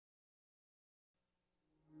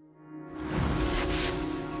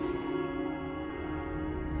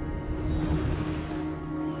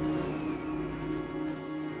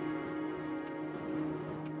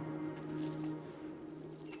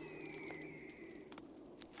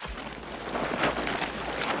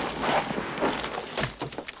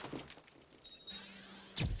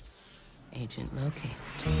Agent located.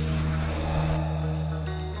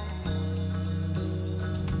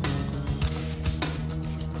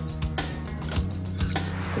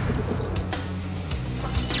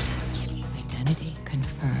 Identity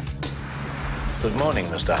confirmed. Good morning,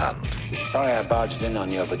 Mr. Hunt. Sorry I barged in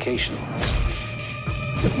on your vacation.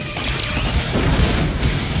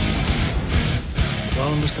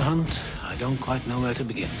 Well, Mr. Hunt, I don't quite know where to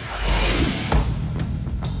begin.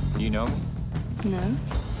 You know me? No.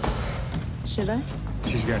 Should I?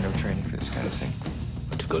 She's got no training for this kind of thing.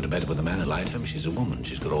 But to go to bed with a man who lied to him, she's a woman.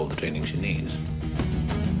 She's got all the training she needs.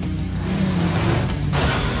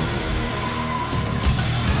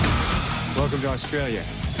 Welcome to Australia,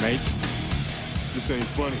 mate. This ain't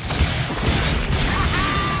funny.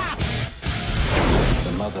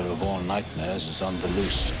 The mother of all nightmares is on the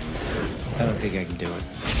loose. I don't think I can do it.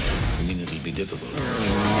 I mean, it'll be difficult.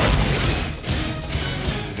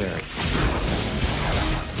 Very.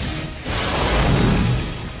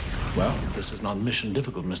 Well, this is not mission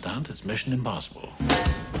difficult, Mr. Hunt. It's mission impossible.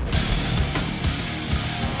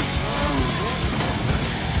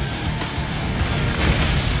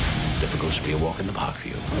 Difficult should be a walk in the park for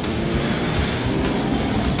you.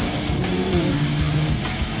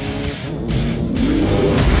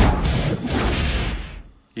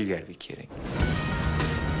 You gotta be kidding.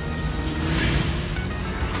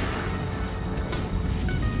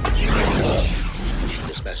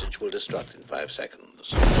 This message will destruct in 5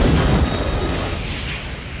 seconds.